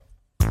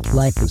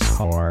Life is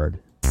hard,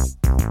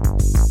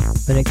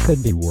 but it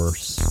could be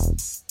worse.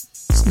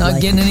 It's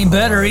not getting any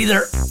better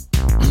either.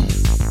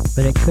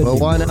 But it could Well,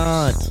 be why worse.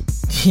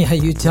 not? Yeah,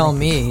 you tell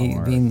me.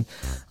 I mean,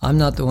 I'm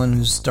not the one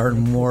who's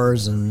starting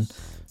wars and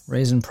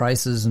raising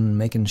prices and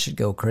making shit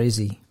go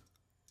crazy.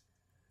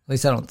 At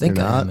least I don't think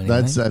You're I not? am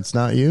anyway. That's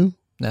not you?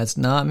 That's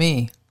not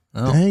me.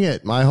 No. Dang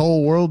it. My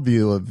whole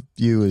worldview of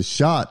you is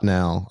shot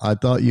now. I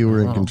thought you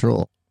were in Oh.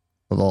 control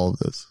of all of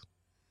this.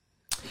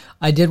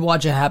 I did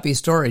watch a happy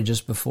story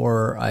just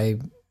before I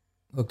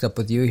hooked up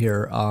with you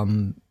here.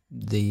 Some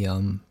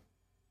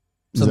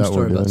that what story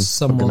we're about doing?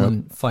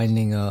 someone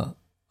finding a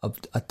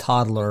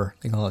toddler.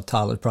 They call it a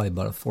toddler, probably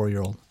about a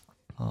 4-year-old.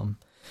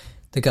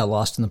 That got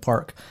lost in the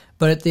park.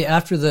 But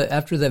after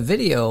the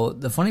video,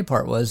 the funny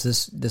part was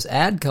this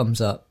ad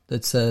comes up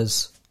that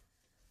says,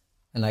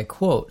 and I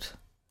quote,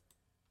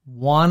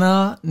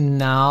 "Wanna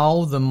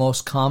now the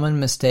most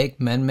common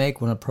mistake men make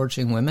when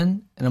approaching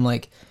women?" And I'm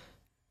like,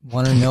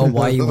 want to know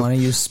why you want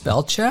to use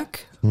spell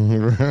check?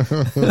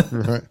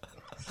 Right.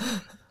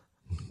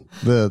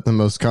 The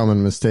most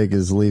common mistake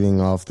is leaving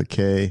off the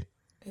K.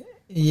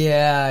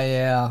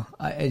 Yeah.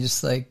 I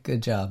just like,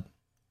 good job.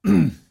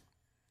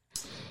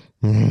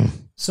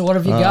 So what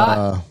have you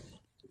got?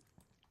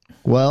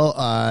 Well,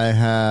 I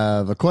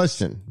have a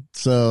question.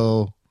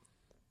 So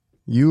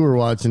you were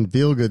watching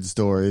Feel Good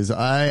Stories.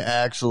 I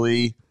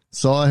actually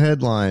saw a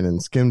headline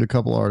and skimmed a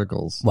couple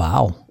articles.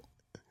 Wow.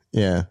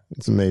 Yeah,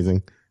 it's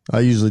amazing. I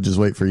usually just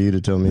wait for you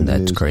to tell me the That's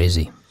news.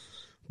 crazy.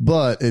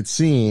 But it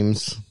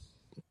seems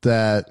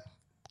that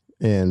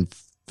in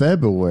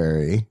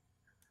February,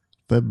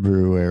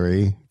 however,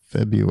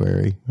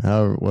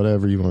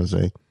 whatever you want to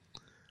say,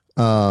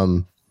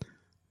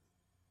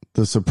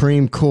 the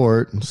Supreme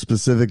Court,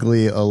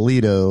 specifically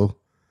Alito,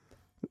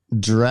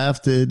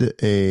 drafted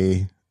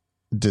a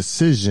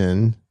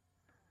decision,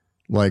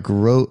 like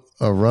wrote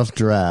a rough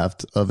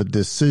draft of a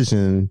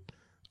decision.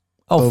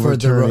 Oh, for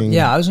the overturning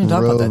I was going to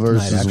talk Roe about that tonight,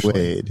 versus actually.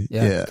 Wade.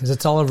 Yeah, Yeah. because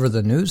it's all over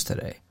the news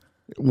today.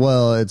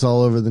 Well, it's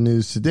all over the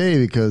news today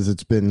because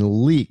it's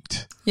been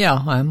leaked. Yeah,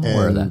 I'm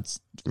aware of that.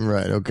 And-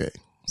 Right. Okay.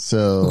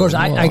 So, Of course,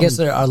 I guess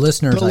there are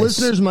listeners. the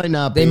listeners might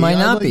not be. They might I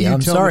not let be. you I'm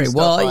tell me sorry. stuff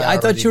Well, I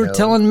thought already you were know.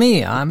 telling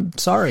me. I'm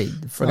sorry.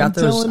 I forgot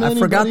there telling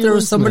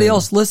was somebody anybody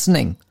else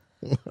listening.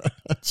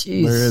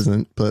 Jeez. There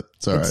isn't, but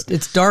it's all right.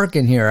 It's dark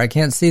in here. I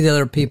can't see the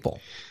other people.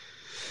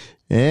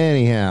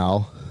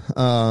 Anyhow,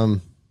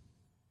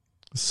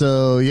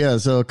 so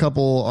a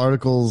couple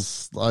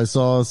articles I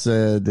saw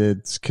said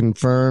it's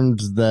confirmed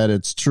that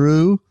it's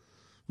true,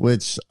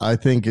 which I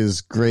think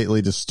is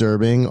greatly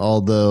disturbing.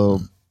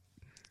 Although,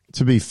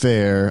 to be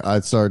fair, I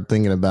started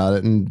thinking about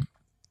it, and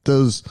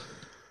those,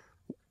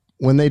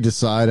 when they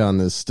decide on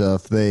this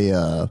stuff, they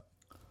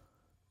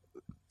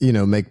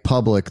make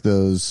public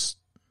those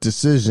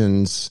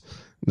decisions.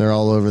 They're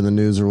all over the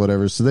news or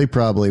whatever, so they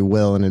probably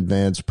well in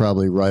advance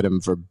probably write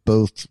them for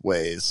both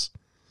ways.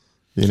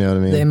 You know what I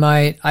mean? They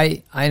might.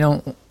 I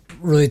don't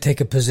really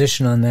take a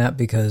position on that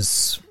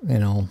because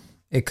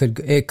it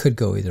could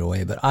go either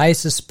way. But I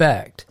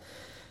suspect,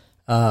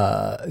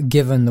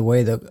 given the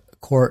way the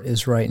court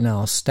is right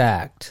now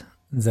stacked,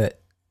 that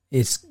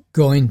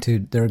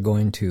they're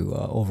going to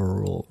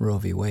overrule Roe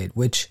v. Wade,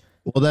 which.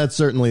 Well, that's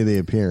certainly the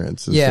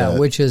appearance. Yeah,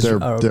 which is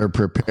they're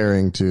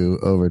preparing to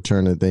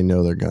overturn it. They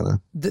know they're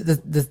gonna.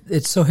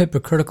 It's so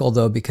hypocritical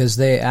though because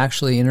they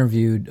actually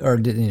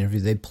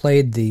they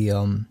played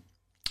the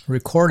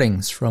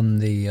recordings from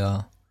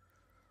the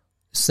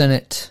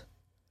Senate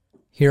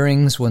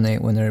hearings when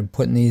they're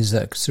putting these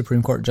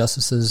Supreme Court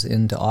justices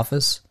into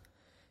office,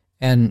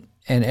 and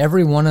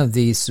every one of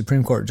these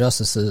Supreme Court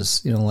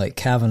justices, like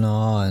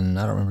Kavanaugh and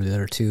I don't remember the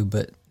other two,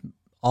 but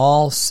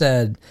all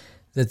said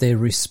that they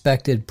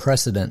respected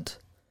precedent,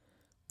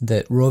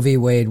 that Roe v.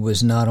 Wade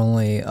was not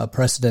only a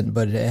precedent,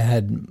 but it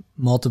had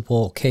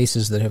multiple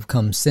cases that have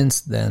come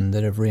since then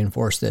that have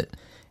reinforced it,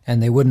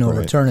 and they wouldn't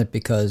overturn it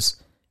because,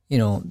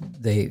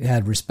 they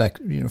had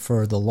respect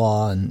for the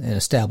law and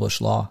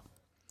established law.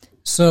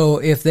 So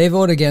if they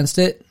vote against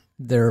it,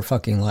 they're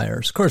fucking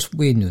liars. Of course,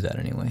 we knew that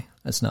anyway.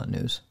 That's not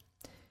news.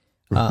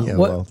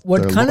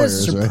 What kind of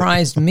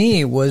surprised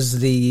me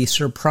was the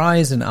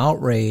surprise and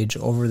outrage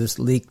over this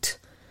leaked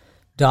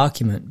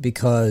document,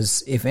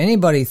 because if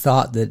anybody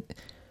thought that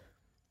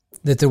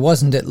there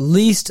wasn't at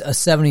least a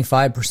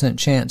 75%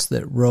 chance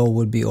that Roe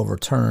would be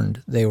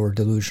overturned, they were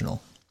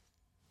delusional.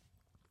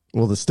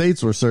 Well, the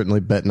states were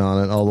certainly betting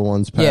on it, all the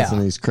ones passing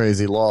these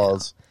crazy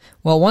laws.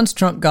 Well, once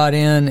Trump got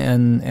in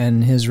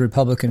and his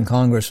Republican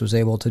Congress was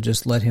able to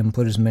just let him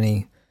put as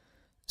many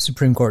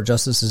Supreme Court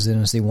justices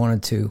in as he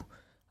wanted to,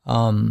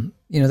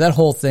 that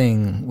whole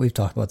thing, we've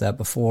talked about that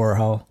before,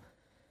 how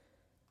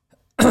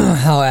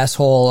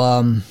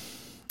asshole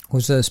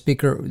was the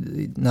speaker,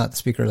 not the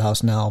Speaker of the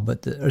House now,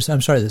 but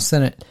the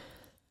Senate.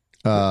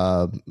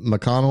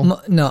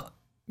 McConnell?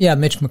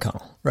 Mitch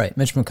McConnell. Right,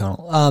 Mitch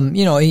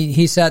McConnell.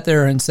 He sat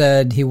there and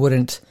said he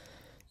wouldn't,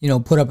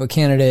 put up a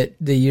candidate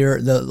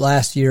the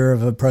last year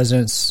of a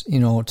president's,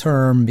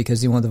 term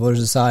because he wanted the voters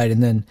to decide,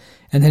 and then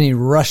he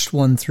rushed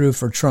one through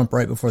for Trump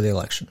right before the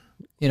election.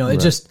 You know, it Right.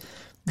 just, the 'Cause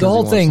he whole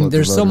wants to thing, let the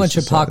there's so voters much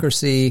decide.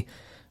 hypocrisy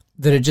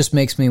that it just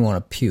makes me want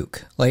to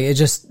puke. Like, it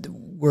just,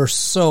 we're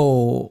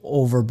so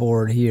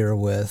overboard here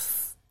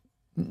with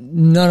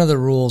none of the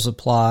rules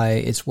apply.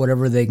 It's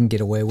whatever they can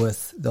get away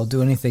with. They'll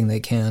do anything they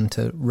can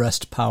to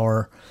wrest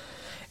power.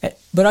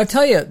 But I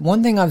tell you,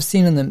 one thing I've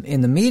seen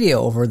in the media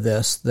over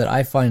this that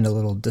I find a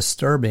little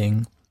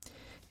disturbing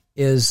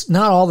is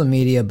not all the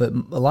media, but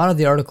a lot of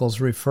the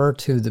articles refer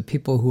to the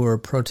people who are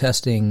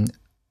protesting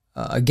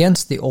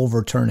against the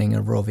overturning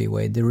of Roe v.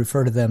 Wade. They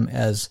refer to them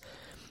as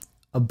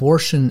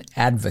abortion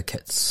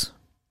advocates.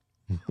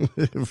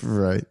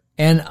 Right.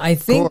 And I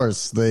think Of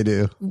course they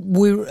do.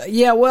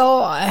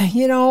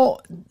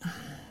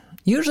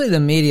 usually the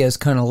media is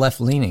kind of left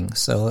leaning,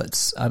 so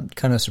it's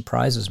kind of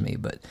surprises me,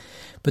 but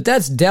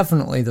that's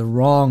definitely the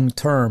wrong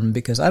term,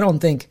 because I don't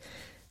think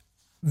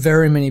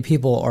very many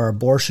people are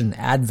abortion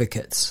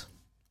advocates.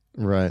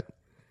 Right.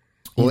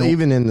 Well,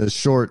 even in the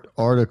short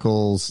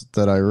articles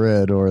that I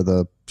read, or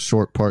the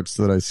short parts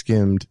that I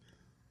skimmed,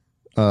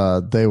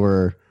 they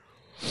were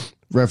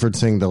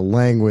referencing the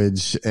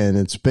language, and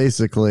it's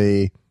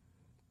basically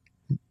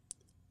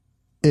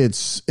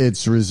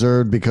it's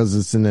reserved because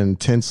it's an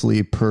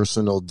intensely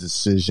personal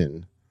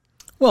decision.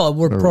 Well,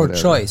 we're Or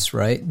pro-choice,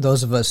 right?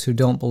 Those of us who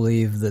don't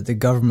believe that the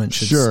government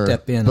should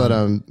step in. But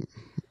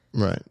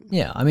right.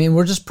 Yeah, I mean,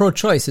 we're just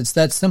pro-choice. It's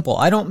that simple.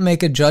 I don't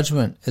make a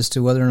judgment as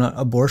to whether or not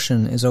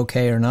abortion is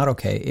okay or not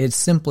okay. It's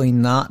simply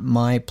not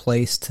my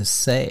place to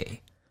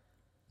say.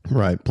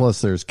 Right. Plus,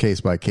 there's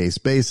case-by-case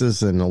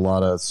basis and a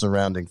lot of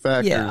surrounding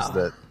factors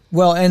that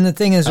Well, and the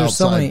thing is, there's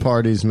so outside many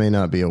parties may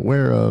not be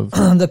aware of.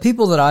 the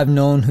people that I've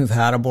known who've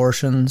had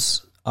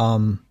abortions,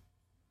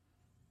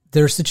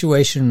 their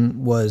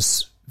situation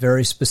was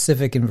very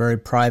specific and very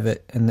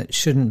private, and that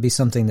shouldn't be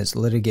something that's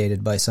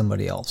litigated by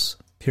somebody else,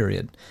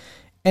 period.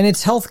 And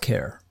it's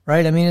healthcare,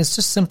 right? I mean, it's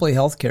just simply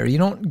healthcare. You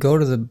don't go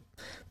to the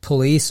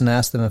police and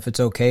ask them if it's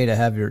okay to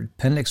have your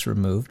appendix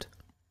removed.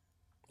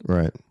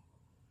 Right.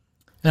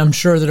 And I'm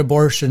sure that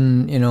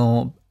abortion,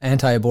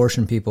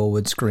 anti-abortion people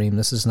would scream,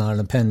 this is not an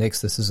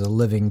appendix, this is a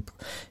living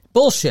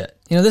bullshit.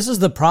 This is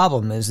the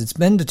problem, is it's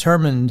been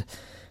determined,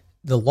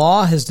 the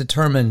law has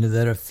determined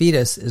that a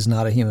fetus is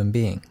not a human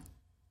being.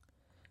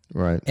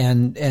 Right.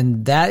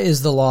 And that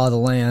is the law of the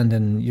land,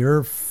 and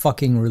your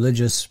fucking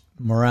religious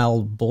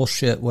morale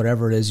bullshit,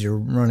 whatever it is you're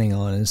running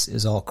on,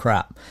 is all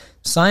crap.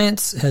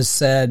 Science has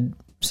said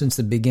since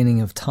the beginning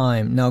of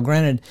time. Now,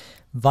 granted,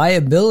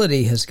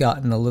 viability has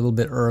gotten a little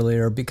bit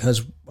earlier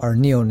because our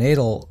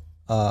neonatal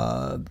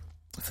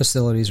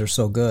facilities are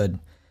so good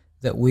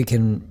that we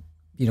can,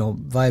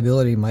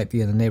 viability might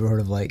be in the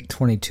neighborhood of like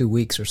 22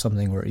 weeks or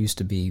something, where it used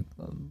to be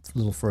a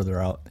little further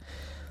out.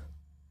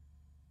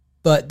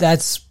 But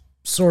that's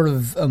sort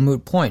of a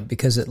moot point,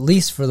 because at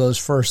least for those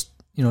first,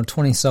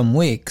 20 some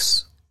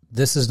weeks,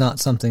 this is not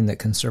something that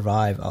can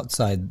survive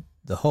outside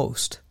the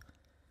host.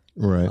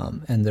 Right.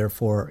 And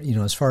therefore,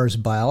 as far as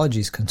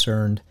biology is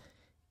concerned,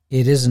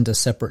 it isn't a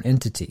separate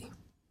entity.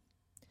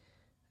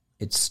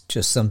 It's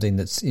just something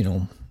that's,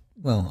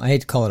 I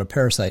hate to call it a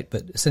parasite,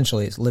 but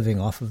essentially it's living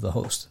off of the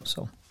host.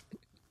 So,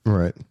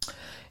 Right.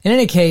 in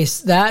any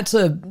case, that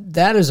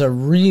is a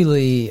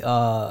really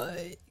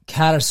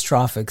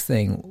catastrophic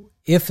thing.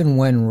 If and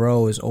when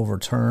Roe is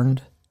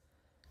overturned,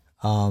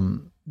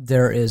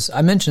 there is,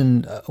 I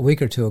mentioned a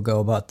week or two ago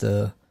about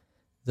the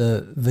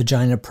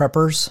vagina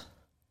preppers.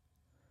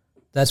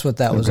 That's what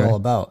that was all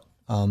about.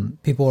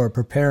 People are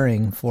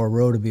preparing for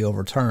Roe to be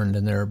overturned,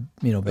 and they're,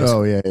 basically.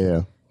 Oh,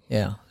 yeah.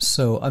 Yeah.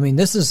 So, I mean,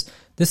 this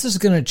is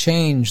going to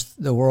change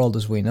the world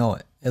as we know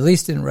it, at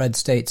least in red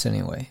states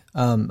anyway.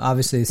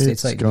 Obviously,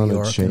 states like New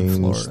York and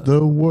Florida.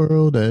 The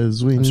world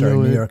as we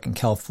know New it. York and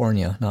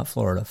California, not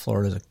Florida.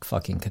 Florida's a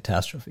fucking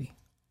catastrophe.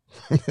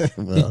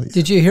 Well,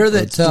 Did you hear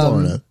that it's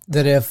Florida.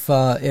 that if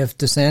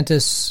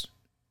DeSantis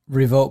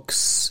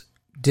revokes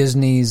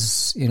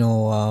Disney's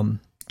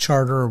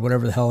charter or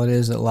whatever the hell it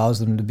is that allows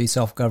them to be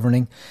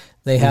self-governing,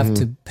 they have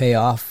to pay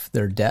off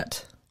their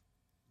debt?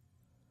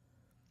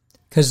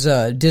 Because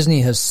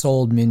Disney has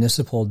sold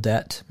municipal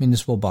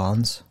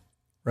bonds,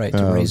 right,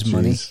 to raise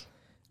money,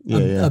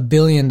 $1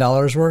 billion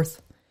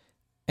worth,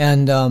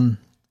 and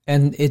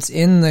it's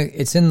in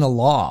the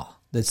law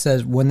that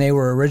says when they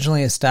were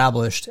originally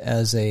established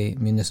as a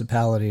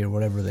municipality or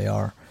whatever they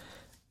are,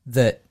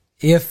 that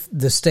if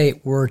the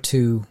state were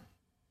to,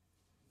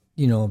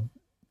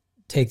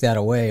 take that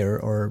away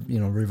or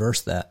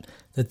reverse that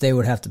they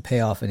would have to pay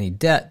off any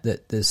debt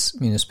that this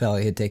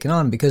municipality had taken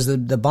on, because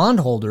the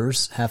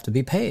bondholders have to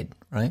be paid,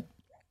 right?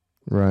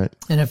 Right.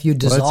 And if you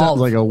dissolve... Well, that sounds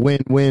like a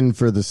win-win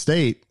for the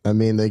state. I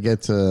mean, they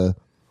get to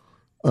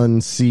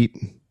unseat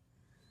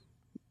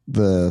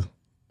the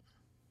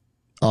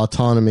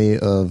autonomy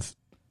of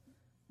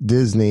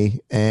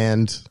Disney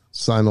and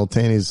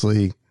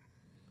simultaneously,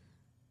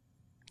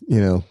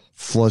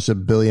 flush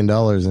 $1 billion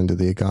into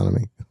the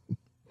economy.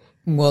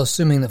 Well,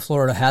 assuming that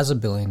Florida has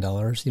 $1 billion,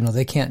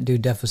 they can't do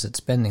deficit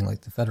spending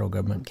like the federal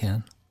government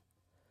can.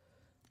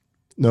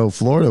 No,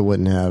 Florida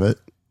wouldn't have it.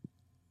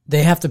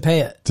 They have to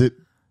pay it.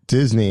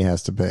 Disney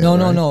has to pay it. No,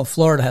 right? no.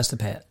 Florida has to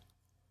pay it.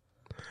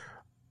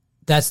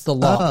 That's the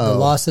law. The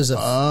law says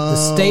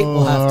the state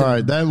will have to. All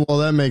right,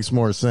 that makes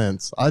more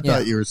sense. I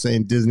thought you were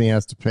saying Disney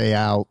has to pay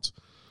out.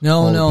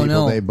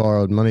 No. They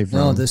borrowed money from.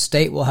 No, the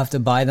state will have to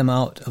buy them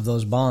out of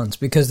those bonds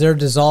because they're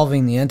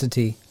dissolving the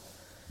entity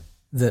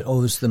that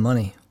owes the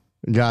money.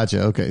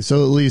 Gotcha. Okay,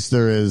 so at least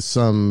there is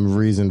some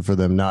reason for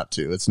them not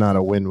to. It's not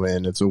a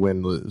win-win. It's a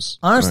win-lose.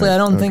 Honestly, right. I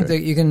don't think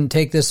that you can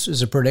take this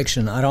as a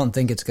prediction. I don't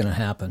think it's going to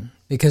happen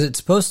because it's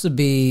supposed to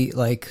be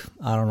like,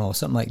 I don't know,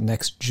 something like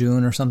next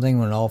June or something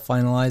when it all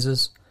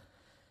finalizes.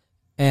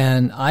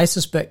 And I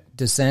suspect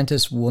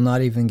DeSantis will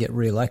not even get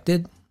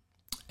reelected.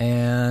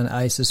 And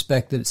I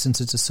suspect that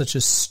since it's such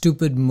a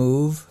stupid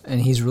move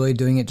and he's really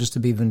doing it just to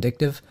be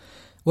vindictive,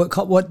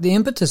 what the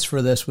impetus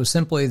for this was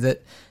simply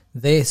that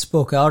they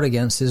spoke out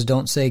against his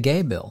 "Don't Say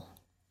Gay" bill.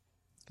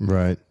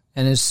 Right.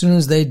 And as soon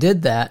as they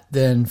did that,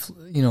 then,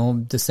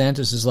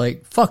 DeSantis is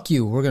like, fuck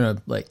you, we're going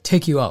to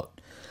take you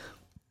out.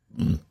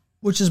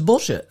 Which is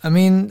bullshit. I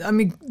mean,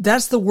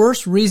 that's the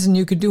worst reason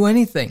you could do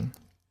anything.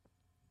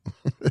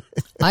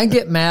 I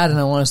get mad and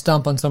I want to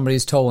stomp on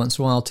somebody's toe once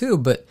in a while too,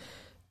 but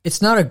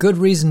it's not a good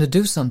reason to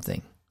do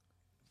something.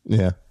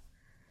 Yeah.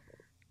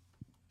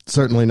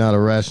 Certainly not a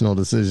rational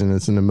decision.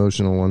 It's an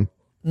emotional one.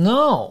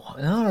 No,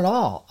 not at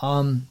all.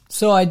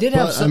 So I did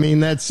have some...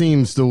 that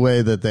seems the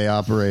way that they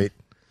operate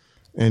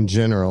in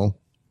general,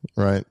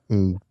 right?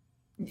 And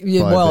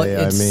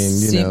it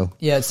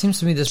seems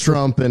to me this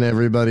Trump and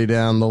everybody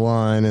down the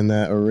line in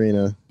that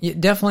arena. Yeah,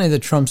 definitely the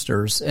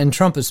Trumpsters, and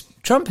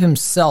Trump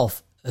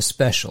himself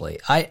especially.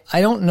 I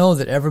don't know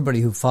that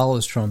everybody who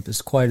follows Trump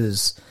is quite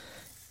as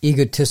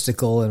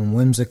egotistical and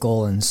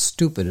whimsical and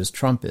stupid as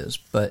Trump is,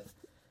 but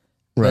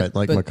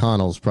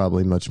McConnell's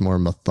probably much more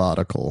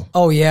methodical.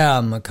 Oh yeah,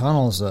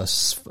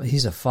 McConnell's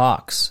he's a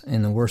fox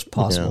in the worst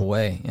possible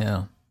way.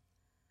 Yeah,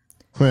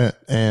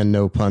 and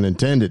no pun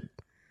intended.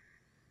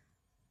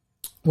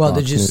 Well,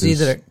 did you see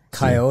that a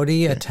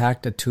coyote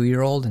attacked a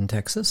 2-year-old in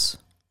Texas?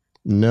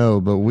 No,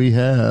 but we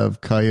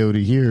have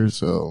coyote here,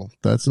 so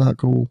that's not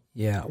cool.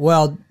 Yeah,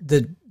 well,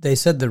 they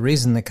said the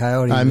reason the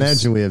coyote. I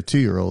imagine we have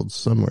 2-year-olds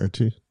somewhere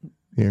too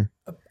here.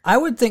 I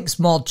would think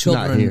small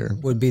children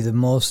would be the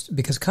most,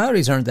 because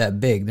coyotes aren't that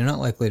big. They're not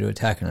likely to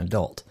attack an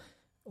adult,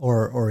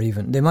 or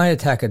even they might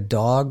attack a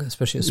dog,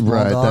 especially a small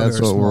dog. Right, that's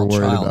or a what small we're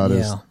worried child. about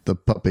is the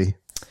puppy.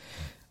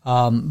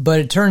 But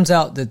it turns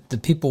out that the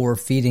people were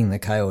feeding the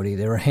coyote.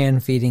 They were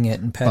hand feeding it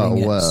and petting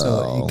it,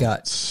 so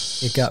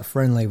it got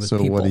friendly with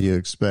people. So what do you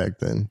expect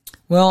then?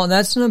 Well,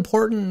 that's an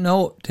important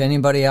note to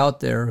anybody out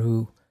there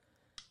who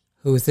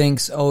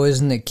thinks, oh,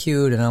 isn't it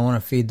cute, and I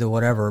want to feed the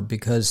whatever,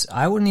 because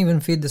I wouldn't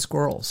even feed the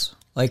squirrels.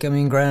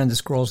 Granted, the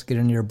squirrels get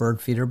into your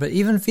bird feeder, but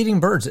even feeding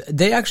birds,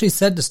 they actually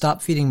said to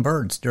stop feeding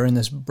birds during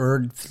this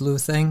bird flu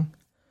thing.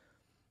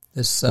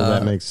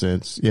 That makes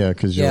sense. Yeah,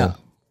 because you're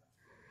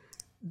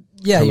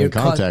in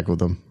contact with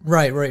them.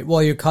 Right.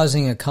 Well, you're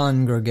causing a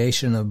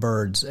congregation of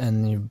birds,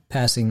 and you're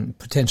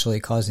potentially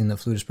causing the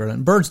flu to spread.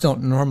 And birds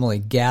don't normally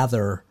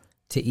gather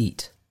to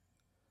eat.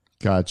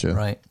 Gotcha.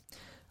 Right.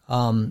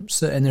 And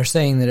they're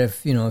saying that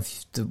if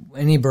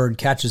any bird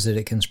catches it,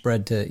 it can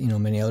spread to,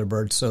 many other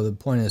birds. So the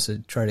point is to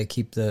try to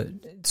keep so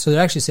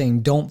they're actually saying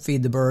don't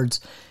feed the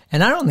birds.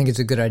 And I don't think it's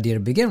a good idea to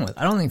begin with.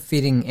 I don't think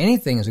feeding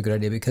anything is a good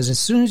idea, because as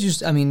soon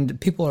as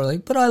people are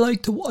like, but I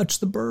like to watch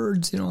the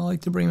birds, I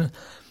like to bring them.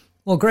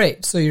 Well,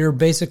 great. So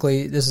this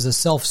is a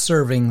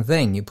self-serving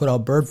thing. You put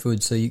out bird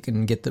food so you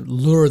can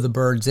lure the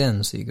birds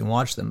in so you can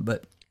watch them.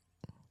 But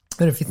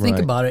if you think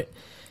about it,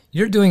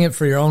 you're doing it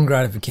for your own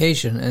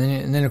gratification,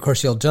 and then of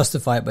course you'll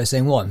justify it by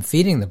saying, well, I'm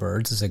feeding the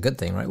birds. It's a good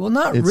thing, right? Well,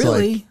 not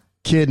really. Like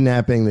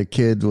kidnapping the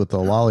kids with a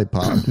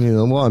lollipop.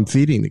 Well, I'm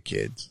feeding the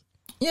kids.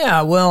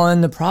 Yeah, well,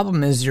 and the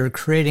problem is you're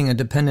creating a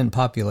dependent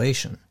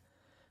population,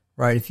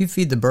 right? If you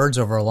feed the birds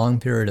over a long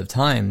period of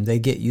time, they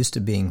get used to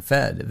being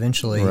fed.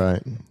 Eventually,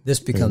 this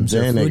becomes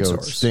their food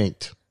source.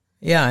 Extinct.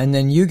 Yeah, and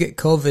then you get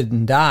COVID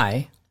and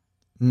die,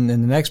 and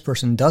then the next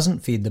person doesn't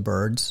feed the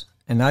birds,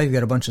 and now you've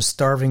got a bunch of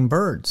starving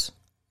birds.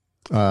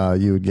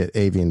 You would get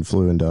avian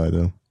flu and die,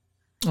 though.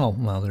 Oh,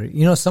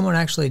 well, someone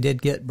actually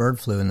did get bird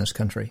flu in this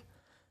country.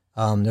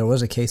 There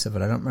was a case of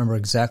it. I don't remember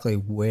exactly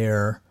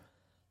where.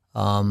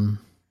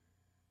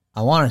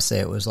 I want to say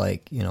it was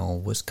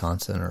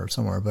Wisconsin or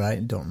somewhere, but I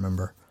don't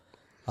remember.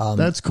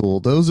 That's cool.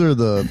 Those are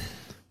the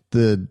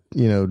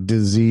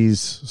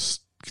disease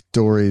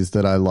stories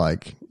that I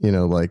like.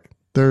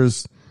 There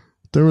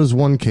was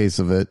one case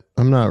of it.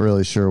 I'm not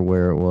really sure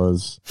where it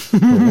was.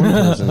 But one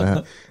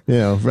person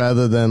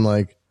rather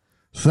than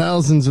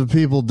thousands of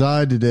people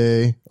died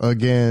today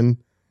again.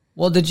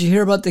 Well, did you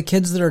hear about the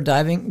kids that are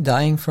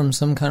dying from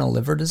some kind of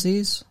liver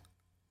disease?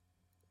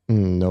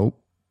 Nope.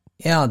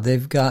 Yeah,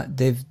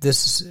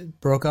 this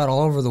broke out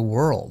all over the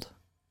world.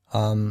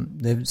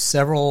 They've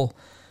several,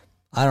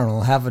 I don't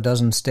know, half a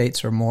dozen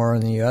states or more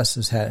in the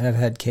U.S. have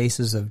had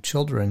cases of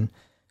children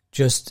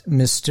just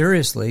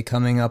mysteriously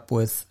coming up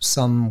with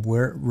some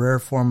rare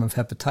form of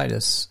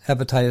hepatitis.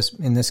 Hepatitis,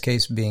 in this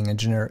case, being a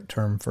generic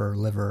term for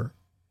liver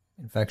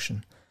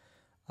infection.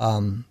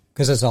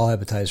 Because that's all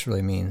hepatitis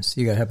really means.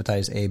 You got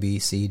hepatitis A, B,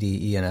 C,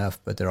 D, E, and F,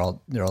 but they're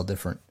all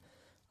different.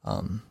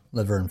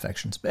 liver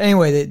infections. But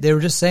anyway, they were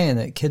just saying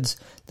that kids,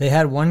 they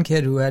had one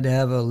kid who had to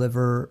have a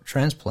liver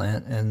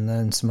transplant, and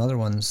then some other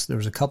ones. There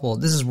was a couple.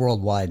 This is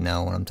worldwide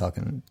now when I'm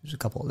talking. There's a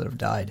couple that have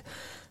died.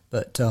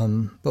 But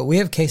we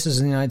have cases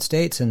in the United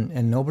States,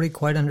 and nobody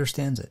quite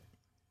understands it.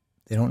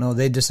 They don't know.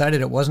 They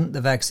decided it wasn't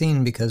the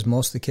vaccine because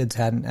most of the kids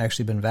hadn't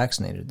actually been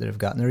vaccinated that have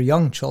gotten. They're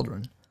young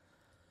children.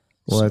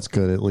 Well, that's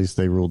good. At least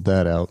they ruled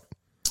that out.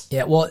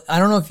 Yeah, well, I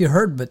don't know if you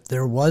heard, but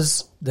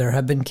there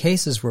have been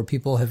cases where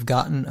people have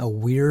gotten a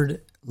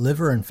weird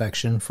liver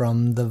infection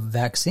from the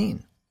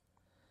vaccine.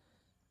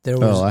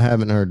 I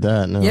haven't heard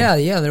that. No.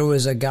 Yeah. There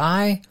was a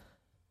guy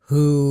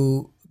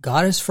who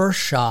got his first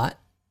shot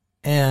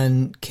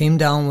and came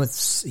down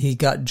with, he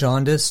got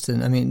jaundiced,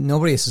 and I mean,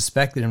 nobody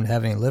suspected him of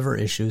having liver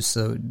issues,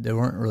 so they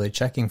weren't really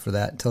checking for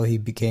that until he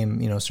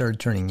became, started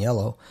turning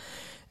yellow.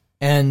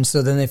 And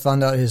so then they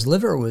found out his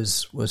liver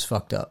was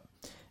fucked up.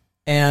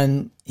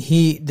 And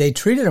they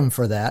treated him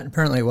for that.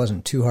 Apparently it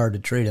wasn't too hard to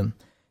treat him.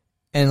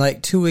 And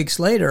like 2 weeks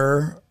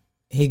later,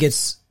 he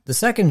gets the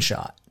second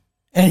shot,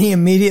 and he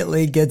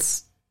immediately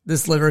gets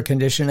this liver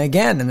condition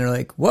again. And they're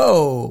like,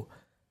 whoa,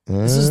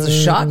 this is the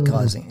shot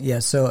causing. Yeah.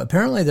 So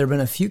apparently there have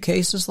been a few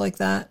cases like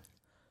that.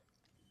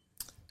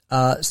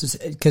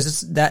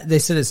 Because they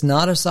said it's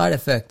not a side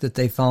effect that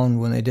they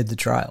found when they did the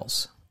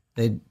trials.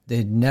 They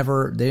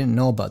didn't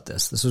know about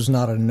this. This was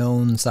not a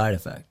known side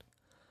effect.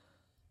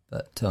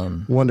 But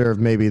wonder if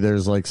maybe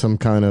there's like some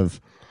kind of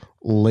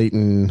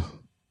latent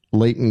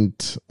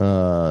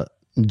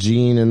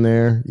gene in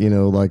there,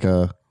 like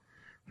a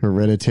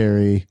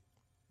hereditary.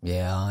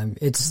 Yeah,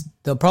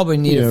 they'll probably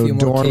need a few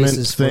more dormant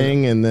cases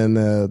thing, and then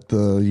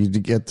you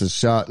get the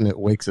shot and it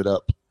wakes it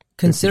up.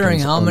 Considering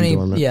how many,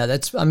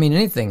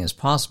 anything is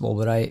possible,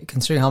 but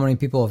considering how many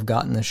people have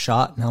gotten the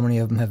shot and how many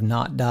of them have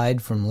not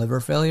died from liver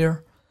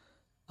failure,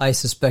 I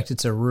suspect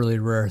it's a really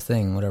rare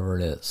thing, whatever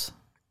it is.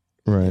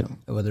 Right.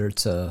 Whether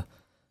it's a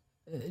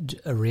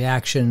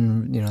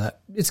reaction,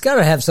 it's got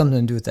to have something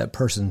to do with that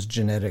person's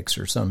genetics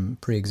or some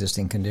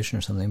pre-existing condition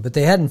or something. But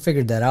they hadn't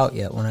figured that out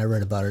yet when I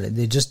read about it.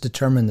 They just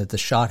determined that the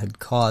shot had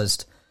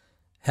caused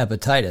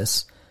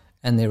hepatitis,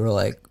 and they were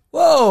like,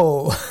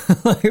 whoa,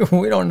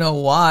 we don't know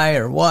why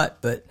or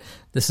what, but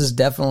this is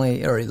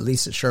definitely, or at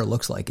least it sure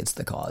looks like it's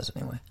the cause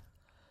anyway.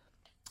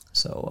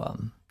 So,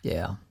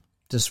 yeah,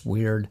 just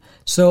weird.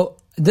 So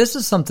this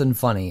is something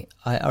funny,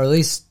 or at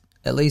least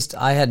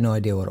I had no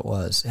idea what it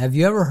was. Have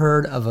you ever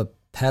heard of a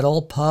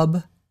pedal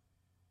pub?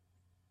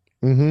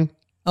 Mm-hmm.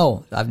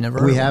 Oh, I've never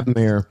heard of them. We have them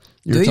here.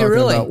 Do you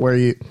really? About where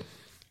you...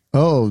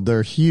 Oh,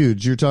 they're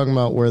huge. You're talking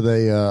about where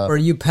they... where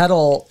you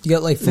pedal, you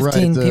get like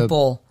 15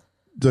 people.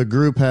 The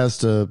group has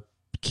to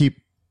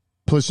keep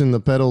pushing the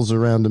pedals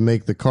around to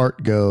make the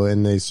cart go,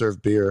 and they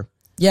serve beer.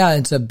 Yeah,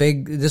 it's a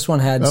big... This one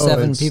had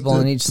 7 people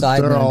on each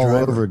side. They're all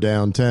over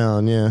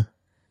downtown, yeah.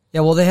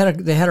 Yeah, well, they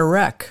had a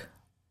wreck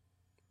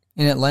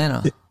in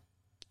Atlanta.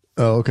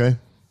 Oh, okay.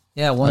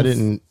 Yeah,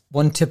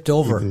 one tipped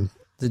over.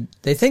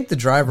 They think the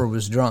driver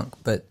was drunk,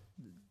 but...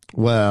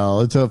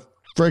 Well, it's a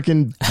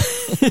freaking...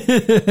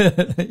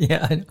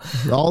 Yeah, I know.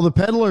 All the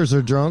peddlers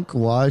are drunk.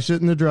 Why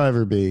shouldn't the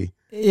driver be?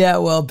 Yeah,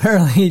 well,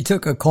 apparently he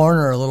took a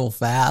corner a little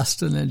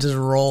fast, and it just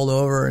rolled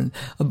over, and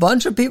a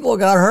bunch of people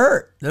got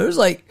hurt. There was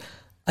like,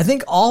 I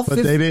think all...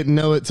 But they didn't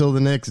know it till the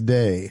next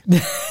day.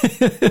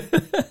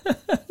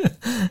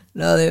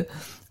 No,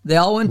 they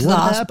all went to the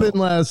hospital. What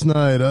happened last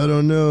night? I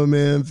don't know,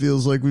 man.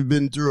 Feels like we've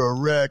been through a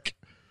wreck.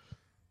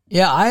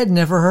 Yeah, I had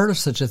never heard of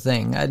such a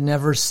thing. I'd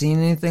never seen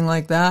anything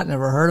like that,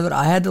 never heard of it.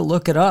 I had to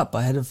look it up.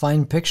 I had to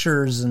find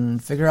pictures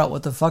and figure out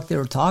what the fuck they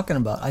were talking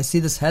about. I see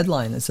this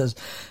headline that says,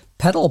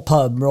 pedal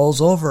pub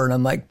rolls over, and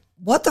I'm like,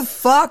 what the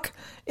fuck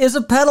is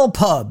a pedal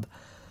pub?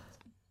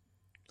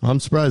 I'm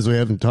surprised we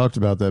haven't talked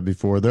about that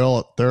before. They're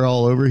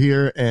all over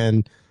here,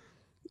 and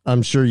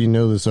I'm sure you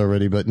know this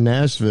already, but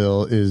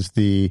Nashville is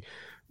the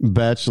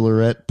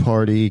bachelorette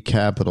party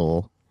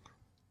capital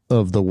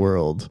of the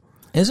world.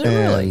 Is it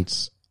really?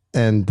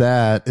 And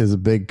that is a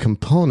big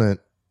component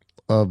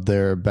of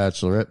their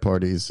bachelorette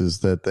parties,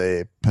 is that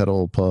they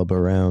pedal pub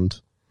around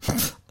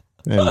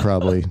and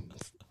probably,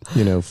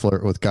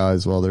 flirt with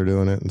guys while they're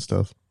doing it and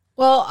stuff.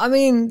 Well, I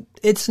mean,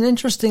 it's an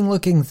interesting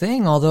looking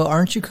thing, although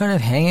aren't you kind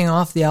of hanging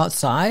off the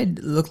outside?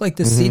 It looked like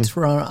the seats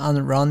were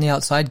around the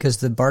outside because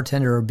the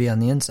bartender would be on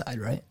the inside,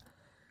 right?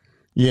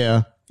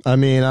 Yeah. I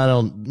mean, I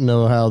don't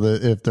know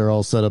if they're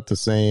all set up the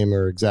same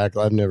or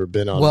exactly. I've never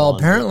been on. Well,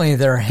 apparently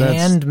they're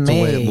handmade.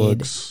 The way it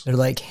looks. They're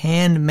like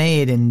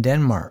handmade in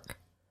Denmark.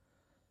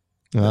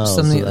 Oh,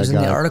 Something so that was in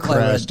the article I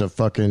read. Crashed a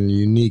fucking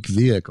unique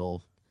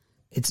vehicle.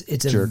 It's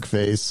jerk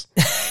face.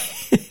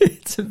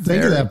 It's a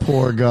Think of that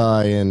poor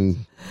guy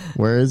in,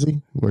 where is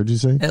he? Where'd you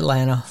say?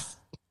 Atlanta.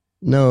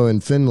 No,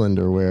 in Finland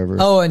or wherever.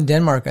 Oh, in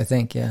Denmark, I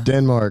think. Yeah.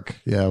 Denmark.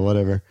 Yeah,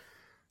 whatever.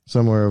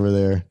 Somewhere over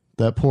there.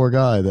 That poor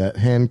guy that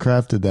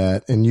handcrafted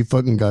that, and you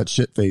fucking got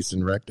shit-faced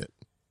and wrecked it.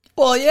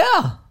 Well,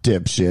 yeah.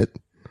 Dipshit.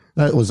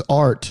 That was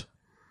art.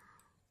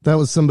 That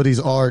was somebody's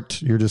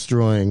art you're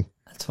destroying.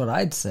 That's what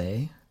I'd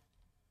say.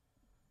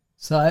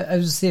 So I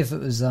was see if it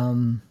was,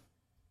 God,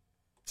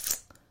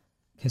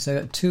 Okay, so I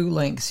got 2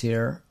 links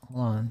here.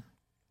 Hold on.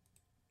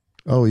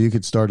 Oh, you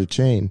could start a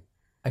chain.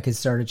 I could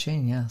start a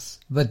chain, yes.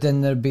 But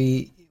then there'd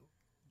be,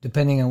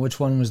 depending on which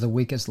one was the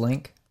weakest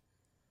link.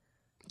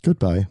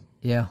 Goodbye.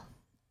 Yeah.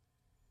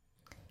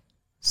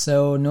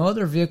 So no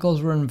other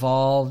vehicles were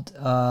involved.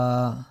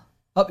 Oh,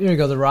 here you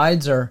go. The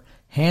rides are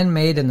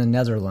handmade in the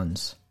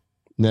Netherlands.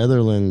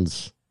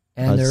 Netherlands.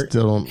 And I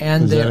still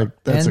don't.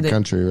 That's a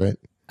country, right?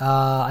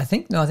 I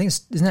think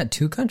isn't that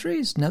 2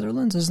 countries?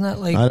 Netherlands, isn't that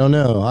like I don't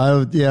know. I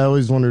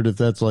always wondered if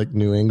that's like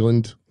New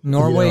England,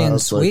 Norway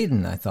and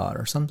Sweden? I thought,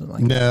 or something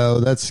like that. No,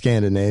 that's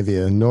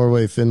Scandinavia.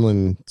 Norway,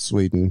 Finland,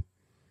 Sweden.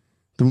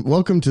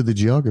 Welcome to the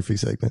geography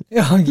segment.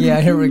 Oh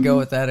yeah, here we go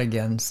with that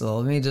again. So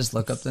let me just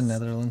look up the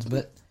Netherlands.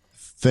 But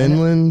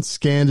Finland,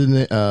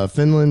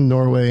 Finland,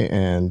 Norway,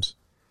 and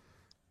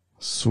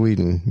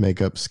Sweden make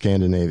up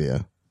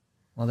Scandinavia.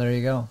 Well, there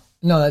you go.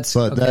 No, that's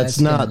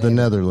not the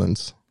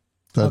Netherlands.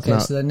 So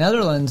the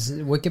Netherlands,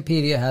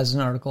 Wikipedia has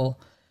an article.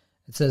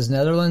 It says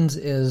Netherlands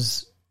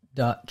is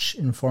Dutch,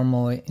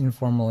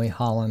 informally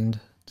Holland.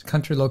 It's a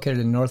country located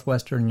in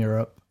northwestern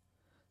Europe.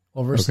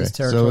 Overseas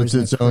territories. So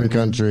it's its own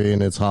country,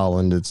 and it's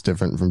Holland. It's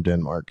different from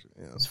Denmark.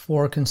 Yeah. It's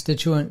 4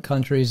 constituent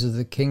countries of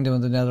the Kingdom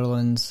of the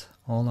Netherlands.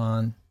 Hold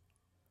on.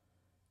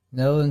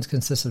 Netherlands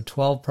consists of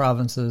 12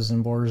 provinces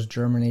and borders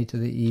Germany to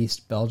the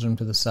east, Belgium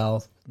to the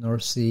south,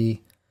 North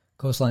Sea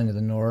coastline to the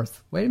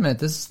north. Wait a minute,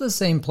 this is the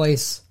same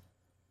place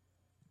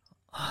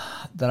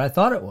that I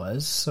thought it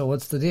was. So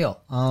what's the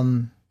deal?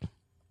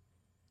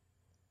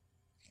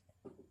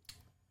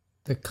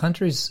 The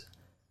countries.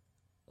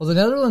 Well, the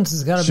Netherlands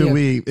has got to be. Should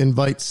we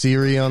invite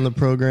Siri on the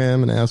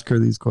program and ask her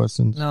these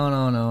questions? No.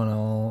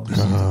 The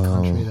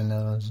country, the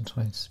Netherlands, and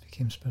twice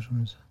became special.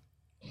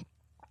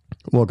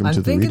 Welcome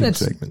to the reading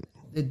segment.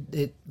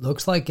 It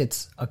looks like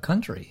it's a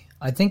country.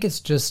 I think it's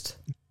just.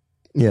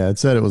 Yeah, it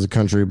said it was a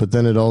country, but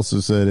then it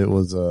also said it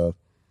was a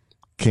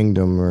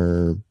kingdom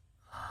or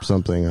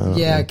something. I don't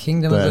know,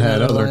 kingdom that of the had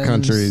Netherlands. Other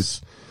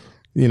countries.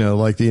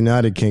 Like the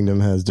United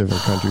Kingdom has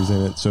different countries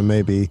in it, so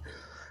maybe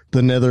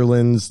the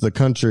Netherlands, the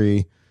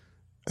country,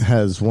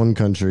 has one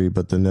country,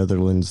 but the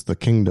Netherlands, the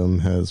kingdom,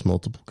 has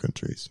multiple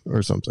countries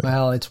or something.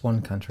 Well, it's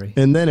one country.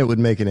 And then it would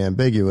make it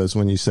ambiguous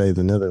when you say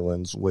the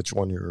Netherlands, which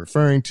one you're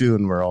referring to,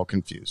 and we're all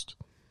confused.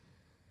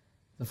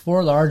 The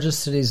 4 largest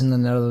cities in the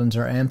Netherlands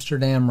are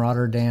Amsterdam,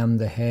 Rotterdam,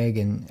 The Hague,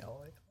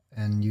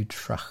 and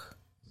Utrecht.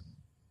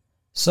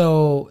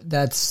 So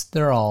this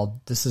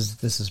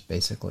is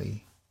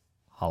basically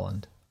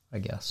Holland, I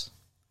guess.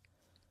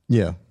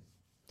 Yeah.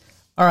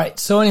 All right.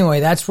 So anyway,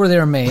 that's where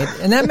they're made.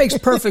 And that makes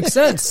perfect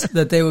sense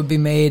that they would be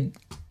made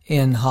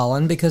in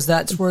Holland, because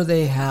that's where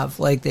they have,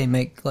 they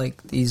make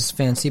these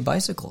fancy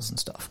bicycles and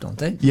stuff, don't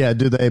they? Yeah.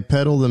 Do they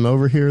pedal them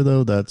over here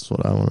though? That's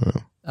what I want to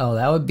know. Oh,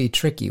 that would be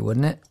tricky,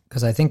 wouldn't it?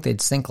 Because I think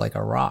they'd sink like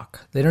a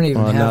rock. They don't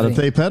even have not if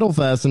they pedal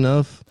fast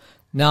enough.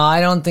 No,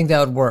 I don't think that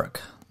would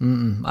work.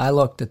 I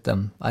looked at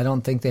them. I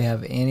don't think they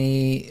have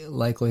any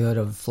likelihood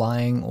of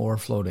flying or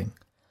floating.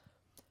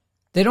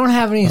 They don't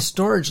have any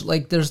storage.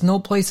 There's no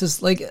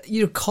places.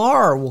 Your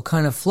car will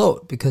kind of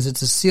float because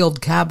it's a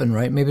sealed cabin,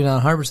 right? Maybe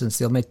not 100%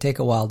 sealed. It may take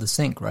a while to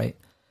sink, right?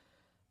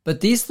 But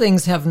these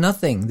things have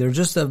nothing. They're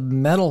just a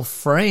metal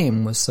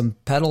frame with some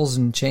pedals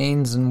and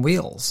chains and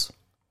wheels.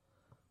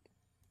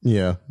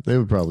 Yeah, they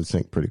would probably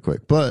sink pretty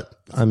quick. But,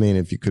 I mean,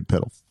 if you could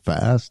pedal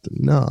fast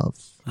enough,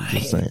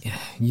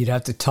 you'd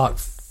have to talk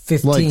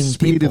 15 like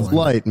speed people of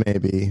light,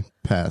 maybe,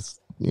 past,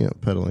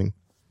 pedaling.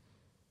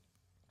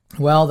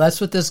 Well,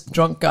 that's what this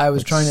drunk guy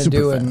was trying to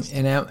do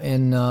in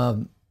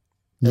Atlanta.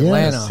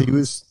 Yes, he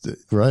was,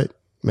 right.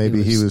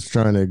 Maybe he was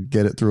trying to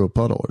get it through a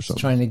puddle or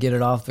something. Trying to get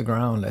it off the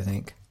ground, I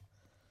think.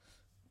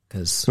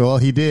 Well,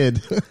 he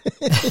did.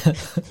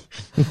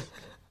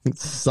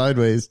 It's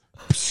sideways.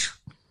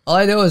 All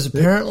I know is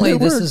apparently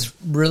this is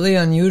really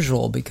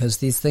unusual, because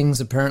these things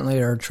apparently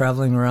are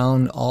traveling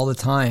around all the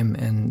time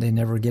and they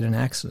never get in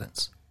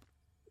accidents.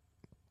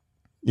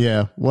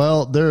 Yeah,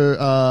 well,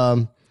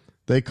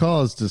 they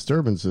caused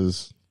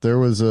disturbances. There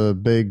was a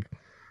big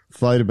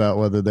fight about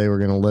whether they were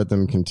going to let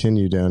them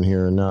continue down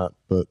here or not,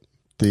 but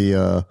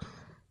the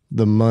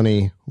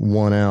money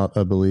won out,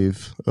 I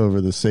believe,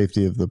 over the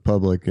safety of the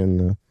public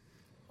and.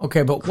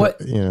 Okay, but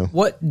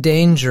what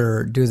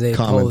danger do they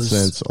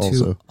pose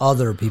to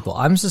other people?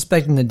 I'm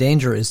suspecting the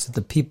danger is to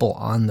the people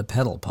on the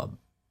pedal pub.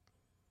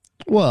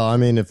 Well, I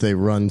mean, if they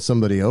run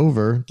somebody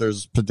over,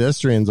 there's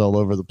pedestrians all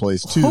over the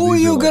place too. Who are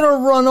you going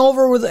to run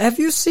over with? Have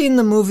you seen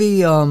the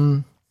movie?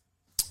 A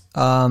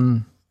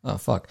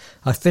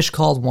Fish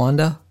Called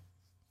Wanda.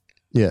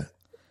 Yeah,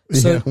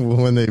 so,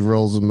 when they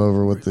rolls him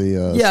over with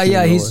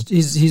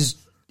the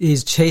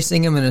he's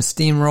chasing him in a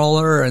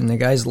steamroller, and the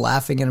guy's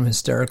laughing at him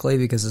hysterically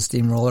because the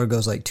steamroller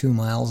goes 2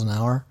 miles an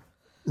hour.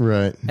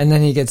 Right. And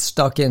then he gets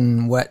stuck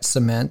in wet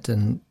cement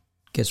and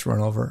gets run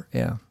over.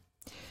 Yeah.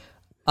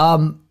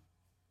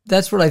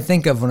 That's what I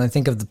think of when I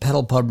think of the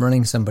pedal pub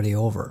running somebody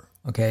over.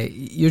 Okay.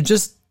 You're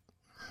just,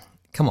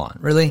 come on,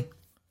 really?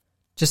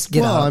 Just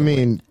get out. Well, I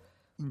mean,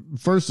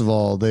 first of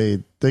all,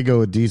 they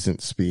go a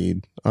decent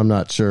speed. I'm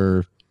not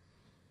sure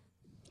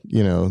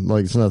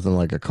like it's nothing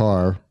like a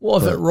car. Well,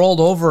 if it rolled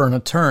over in a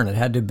turn, it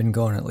had to have been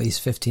going at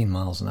least 15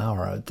 miles an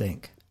hour, I would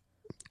think.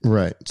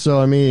 Right. So,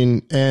 I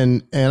mean,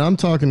 and I'm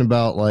talking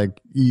about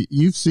like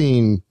you've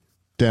seen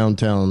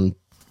downtown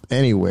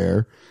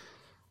anywhere.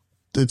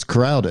 It's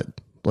crowded.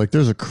 Like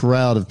there's a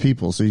crowd of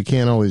people. So you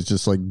can't always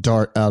just like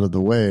dart out of the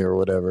way or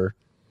whatever.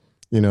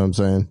 You know what I'm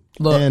saying?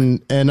 Look,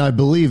 and I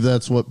believe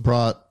that's what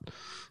brought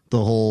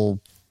the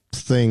whole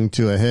thing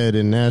to a head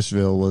in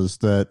Nashville was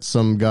that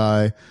some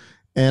guy,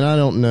 and I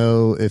don't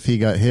know if he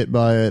got hit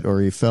by it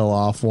or he fell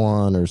off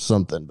one or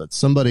something, but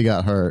somebody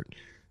got hurt.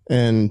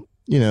 And,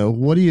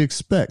 what do you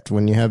expect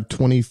when you have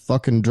 20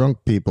 fucking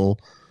drunk people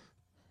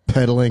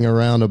pedaling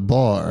around a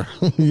bar,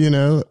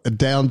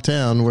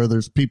 downtown where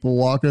there's people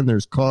walking,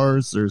 there's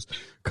cars, there's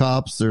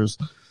cops, there's,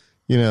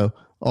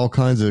 all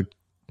kinds of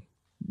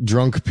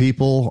drunk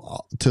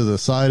people to the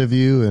side of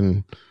you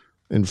and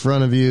in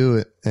front of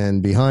you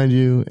and behind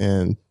you.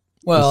 And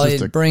well,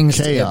 it brings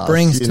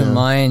to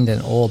mind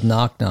an old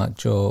knock-knock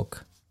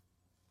joke.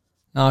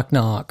 Knock,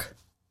 knock.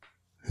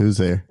 Who's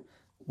there?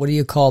 What do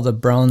you call the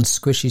brown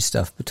squishy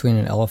stuff between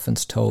an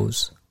elephant's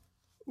toes?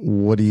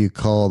 What do you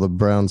call the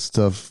brown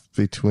stuff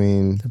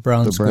between the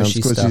brown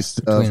squishy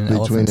stuff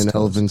between an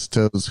elephant's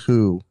toes?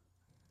 Who?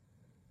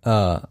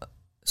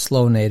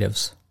 Slow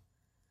natives.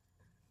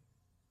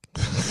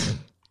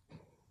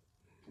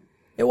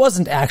 It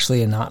wasn't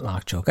actually a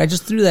knock joke. I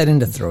just threw that in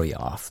to throw you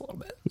off a little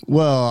bit.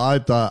 Well, I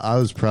thought I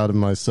was proud of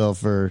myself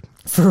for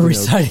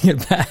reciting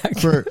it back.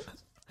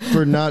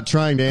 For not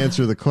trying to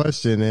answer the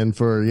question and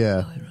for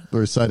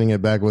reciting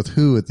it back with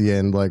who at the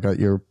end, like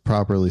you're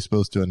properly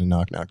supposed to in a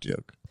knock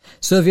joke.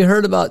 So have you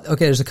heard about,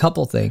 there's a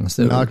couple things.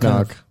 That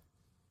knock.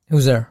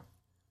 Who's there?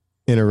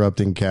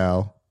 Interrupting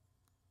cow.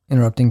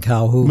 Interrupting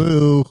cow who?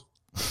 Moo.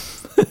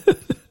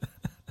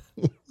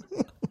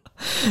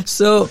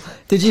 So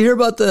did you hear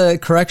about the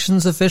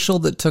corrections official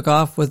that took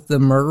off with the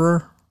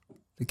murderer?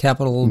 The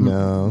capital?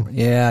 No.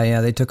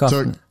 Yeah, they took off.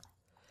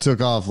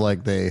 Took off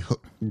like they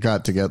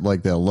got to get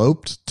like they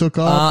eloped. Took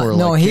off, or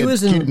no? Like he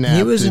was in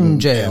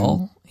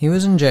jail. He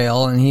was in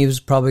jail, and he was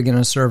probably going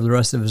to serve the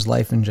rest of his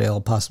life in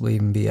jail, possibly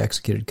even be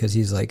executed because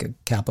he's like a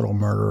capital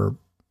murderer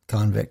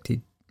convict.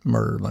 He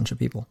murdered a bunch of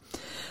people.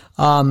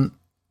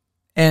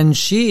 And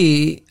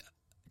she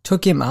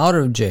took him out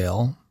of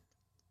jail,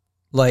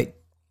 like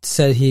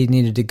said he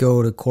needed to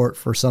go to court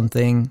for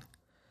something,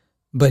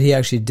 but he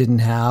actually didn't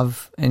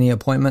have any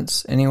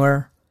appointments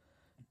anywhere.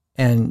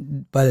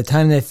 And by the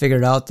time they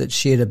figured out that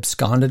she had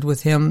absconded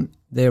with him,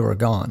 they were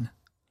gone.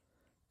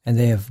 And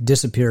they have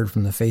disappeared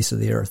from the face of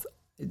the earth.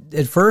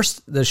 At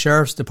first, the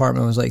sheriff's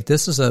department was like,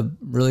 this is a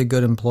really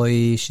good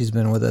employee. She's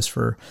been with us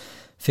for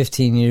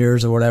 15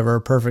 years or whatever,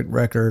 perfect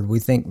record. We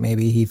think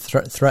maybe he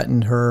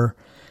threatened her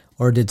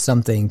or did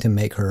something to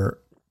make her,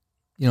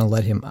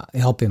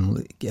 help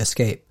him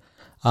escape.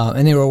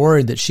 And they were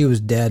worried that she was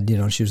dead,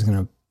 she was going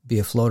to be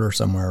afloat or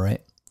somewhere,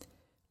 right?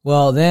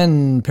 Well,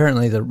 then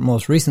apparently the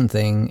most recent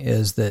thing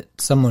is that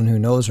someone who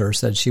knows her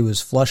said she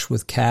was flush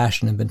with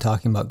cash and had been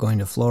talking about going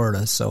to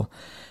Florida. So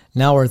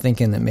now we're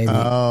thinking that maybe...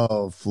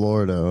 Oh,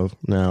 Florida.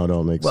 Now it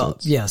all makes sense. Well,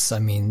 yes. I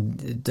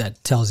mean,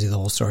 that tells you the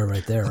whole story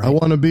right there, right? I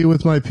want to be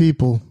with my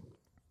people.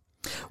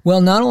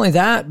 Well, not only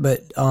that,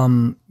 but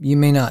you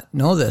may not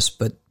know this,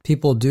 but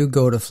people do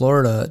go to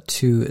Florida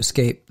to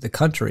escape the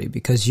country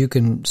because you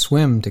can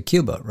swim to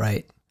Cuba,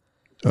 right?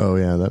 Oh,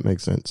 yeah, that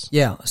makes sense.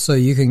 Yeah, so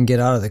you can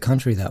get out of the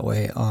country that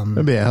way.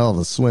 That'd be a hell of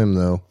a swim,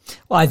 though.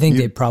 Well, I think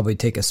they'd probably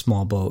take a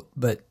small boat,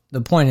 but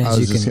the point is I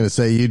was just going to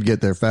say you'd get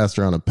there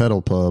faster on a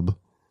pedal pub.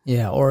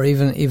 Yeah, or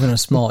even a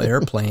small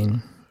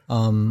airplane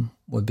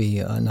would be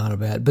not a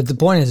bad. But the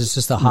point is it's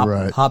just a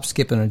hop,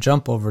 skip, and a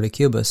jump over to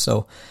Cuba.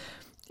 So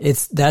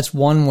that's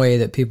one way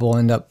that people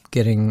end up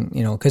getting,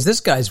 because this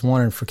guy's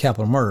wanted for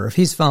capital murder. If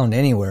he's found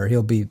anywhere,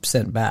 he'll be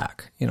sent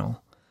back,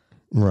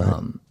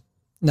 Right.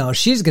 No,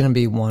 she's going to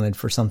be wanted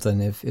for something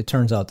if it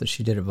turns out that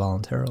she did it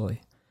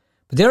voluntarily.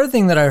 But the other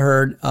thing that I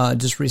heard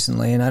just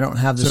recently, and I don't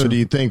have this... So do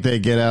you think they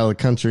get out of the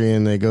country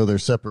and they go their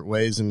separate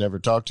ways and never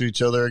talk to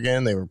each other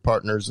again? They were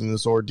partners in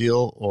this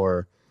ordeal,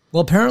 or...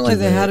 Well, apparently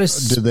they had a...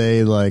 Do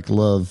they,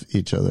 love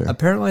each other?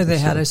 Apparently they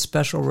had a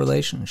special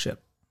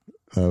relationship.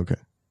 Okay.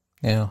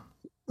 Yeah.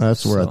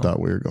 That's where I thought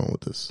we were going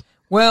with this.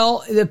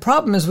 Well, the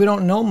problem is we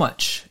don't know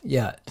much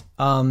yet.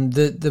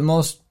 The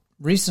most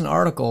recent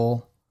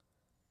article...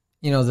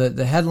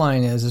 the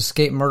headline is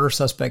Escape Murder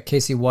Suspect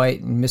Casey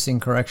White and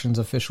Missing Corrections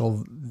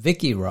Official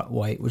Vicky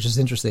White, which is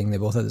interesting. They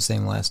both have the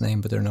same last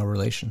name, but they're no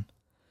relation.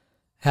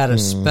 Had a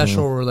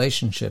special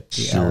relationship,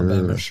 the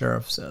Alabama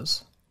sheriff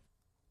says.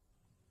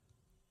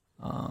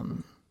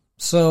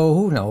 So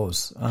who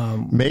knows?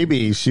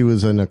 Maybe she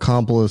was an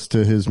accomplice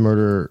to his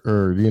murder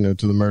or,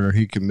 to the murder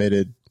he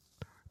committed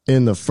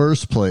in the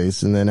first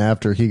place. And then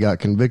after he got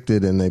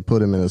convicted and they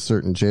put him in a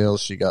certain jail,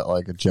 she got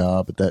a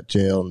job at that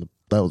jail. And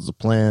that was the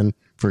plan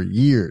for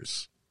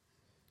years.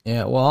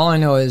 Yeah, well, all I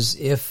know is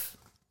if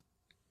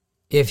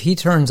he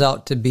turns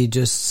out to be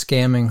just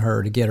scamming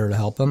her to get her to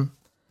help him,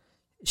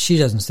 she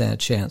doesn't stand a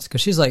chance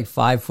because she's like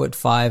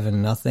 5'5"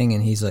 and nothing,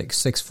 and he's like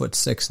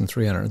 6'6" and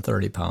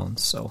 330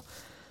 pounds. So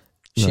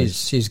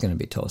she's going to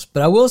be toast.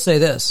 But I will say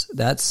this: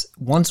 that's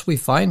once we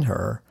find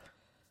her,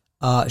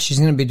 she's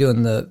going to be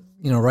doing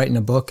writing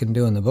a book and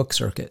doing the book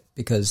circuit,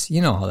 because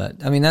you know how that.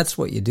 I mean, that's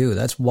what you do.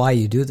 That's why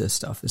you do this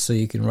stuff, is so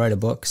you can write a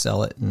book,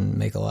 sell it, and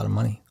make a lot of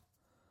money.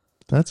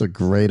 That's a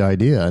great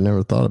idea. I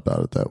never thought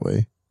about it that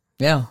way.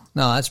 Yeah,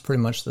 no, that's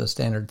pretty much the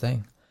standard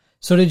thing.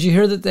 So did you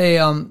hear that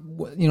they,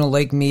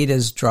 Lake Mead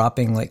is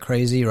dropping like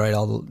crazy, right?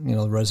 All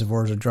the,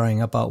 reservoirs are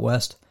drying up out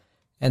west.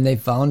 And they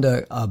found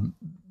a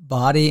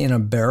body in a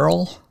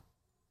barrel.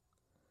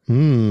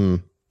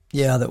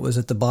 Yeah, that was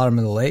at the bottom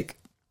of the lake.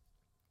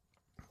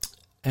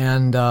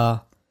 And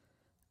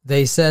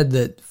they said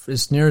that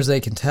as near as they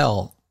can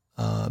tell,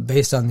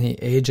 based on the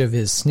age of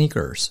his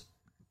sneakers,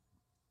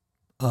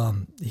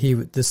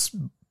 this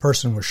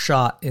person was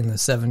shot in the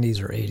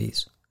 70s or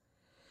 80s.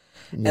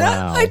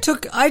 Wow.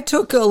 And I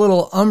took a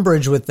little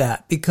umbrage with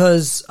that,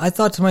 because I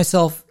thought to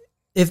myself,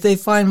 if they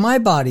find my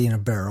body in a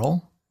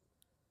barrel,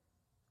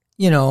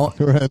 they're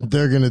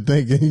going to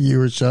think you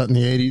were shot in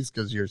the 80s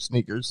because of your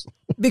sneakers.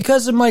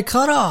 Because of my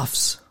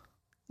cutoffs,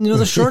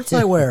 the shorts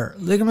I wear.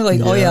 They're going to be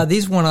like, oh yeah,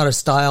 these went out of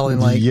style.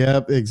 And like,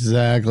 yep,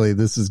 exactly.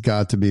 This has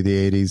got to be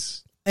the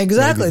 80s.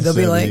 Exactly. They'll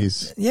be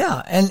 70s. like,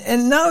 yeah.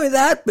 And not only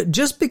that, but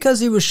just because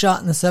he was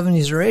shot in the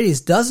 70s or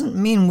 80s doesn't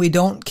mean we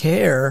don't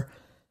care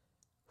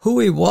who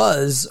he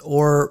was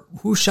or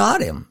who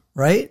shot him,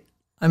 right?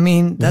 I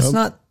mean, that's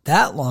not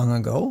that long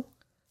ago.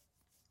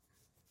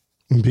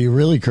 It'd be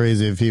really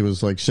crazy if he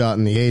was like shot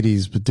in the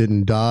 80s but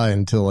didn't die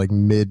until like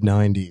mid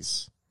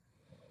 90s.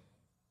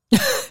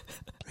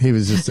 He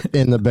was just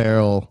in the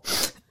barrel.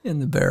 In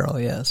the barrel,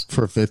 yes.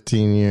 For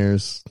 15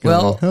 years.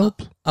 Well,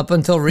 help. Up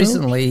until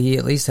recently, he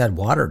at least had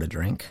water to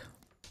drink.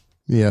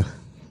 Yeah.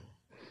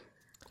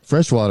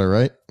 Fresh water,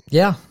 right?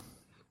 Yeah.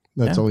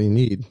 That's all you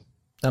need.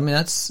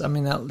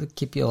 That'll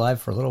keep you alive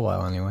for a little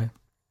while anyway.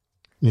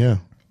 Yeah.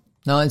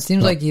 No, it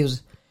seems like he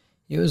was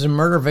a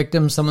murder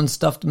victim. Someone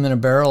stuffed him in a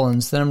barrel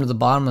and sent him to the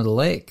bottom of the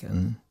lake.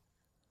 And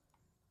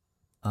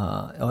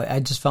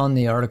I just found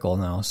the article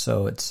now,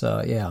 so it's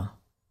yeah.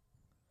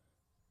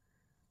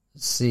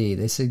 Let's see.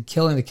 They said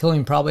the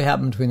killing probably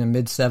happened between the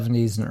mid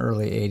 70s and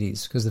early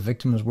 80s because the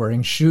victim was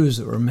wearing shoes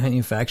that were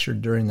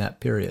manufactured during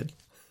that period.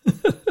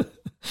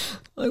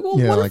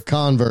 Like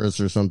Converse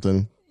or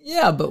something.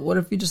 Yeah, but what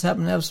if you just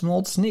happen to have some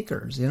old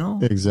sneakers,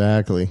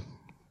 Exactly.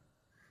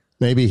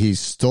 Maybe he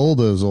stole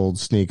those old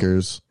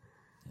sneakers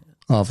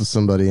off of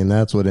somebody, and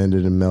that's what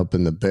ended him up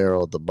in the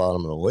barrel at the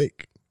bottom of the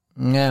lake.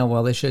 Yeah,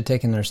 well, they should have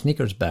taken their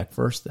sneakers back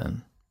first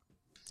then.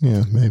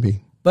 Yeah,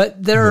 maybe.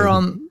 But they're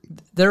going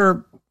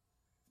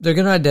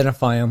to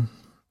identify him.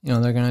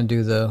 They're going to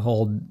do the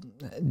whole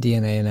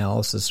DNA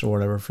analysis or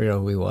whatever, figure out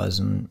who he was,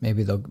 and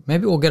maybe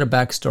we'll get a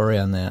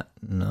backstory on that.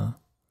 And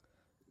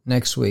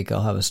next week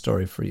I'll have a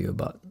story for you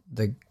about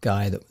the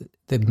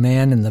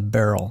man in the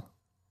barrel.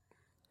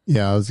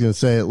 Yeah, I was going to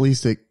say, at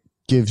least it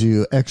gives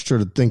you extra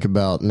to think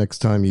about next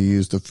time you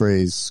use the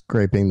phrase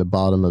scraping the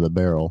bottom of the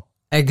barrel.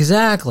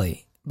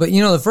 Exactly. But,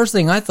 the first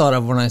thing I thought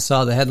of when I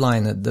saw the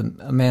headline that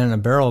a man in a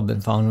barrel had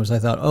been found was I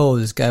thought, oh,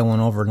 this guy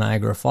went over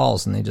Niagara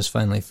Falls and they just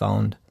finally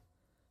found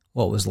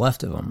what was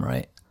left of him,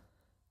 right?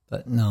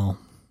 But no,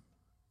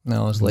 it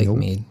was Lake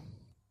Mead.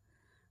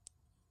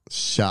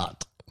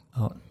 Shot.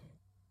 Oh,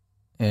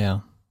 yeah,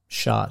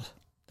 shot.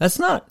 That's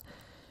not,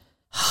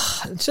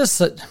 it's just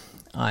that,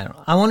 I don't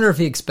know. I wonder if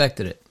he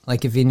expected it,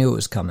 like if he knew it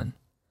was coming.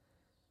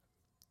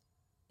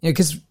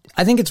 Because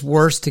I think it's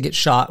worse to get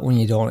shot when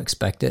you don't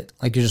expect it.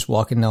 Like you're just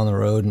walking down the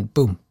road and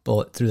boom,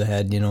 bullet through the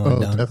head, and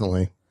down.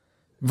 Definitely.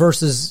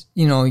 Versus,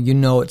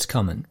 it's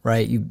coming,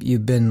 right?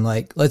 You've been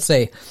like, let's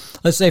say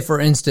for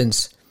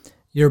instance,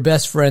 your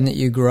best friend that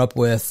you grew up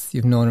with,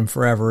 you've known him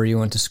forever, you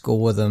went to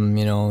school with him,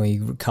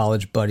 you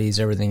college buddies,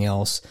 everything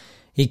else.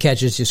 He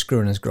catches you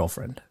screwing his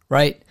girlfriend,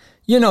 right?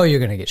 You're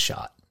going to get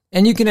shot.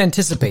 And you can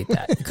anticipate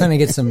that. You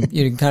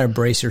can kind of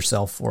brace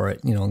yourself for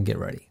it, and get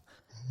ready.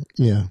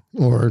 Yeah.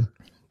 Or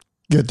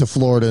get to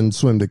Florida and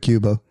swim to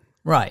Cuba.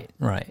 Right.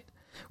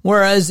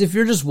 Whereas if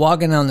you're just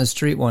walking down the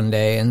street one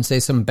day and say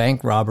some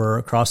bank robber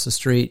across the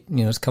street,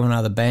 is coming out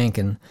of the bank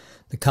and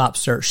the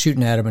cops start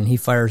shooting at him and he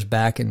fires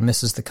back and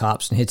misses the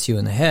cops and hits you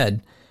in the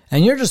head,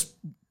 and you're just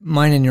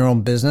minding your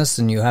own business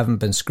and you haven't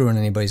been screwing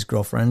anybody's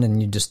girlfriend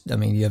and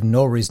you have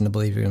no reason to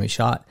believe you're going to be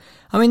shot.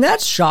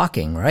 That's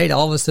shocking, right?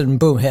 All of a sudden,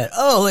 boom, head.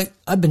 Oh, like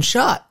I've been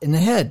shot in the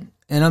head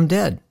and I'm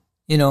dead.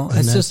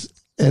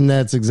 And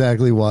that's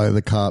exactly why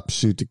the cops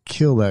shoot to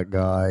kill that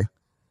guy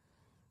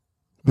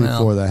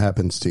before that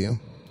happens to you.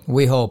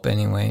 We hope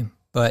anyway.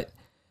 But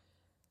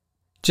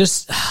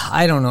just,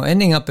 I don't know,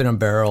 ending up in a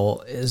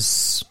barrel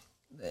it's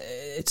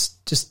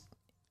just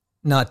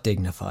not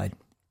dignified.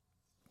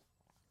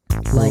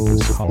 Life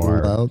is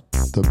hard. Out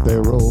the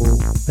barrel.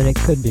 But it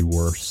could be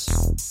worse.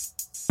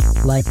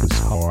 Life is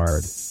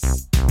hard.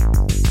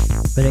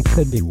 But it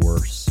could be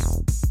worse.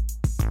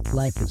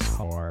 Life is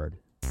hard.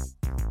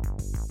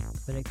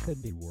 But it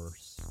could be worse.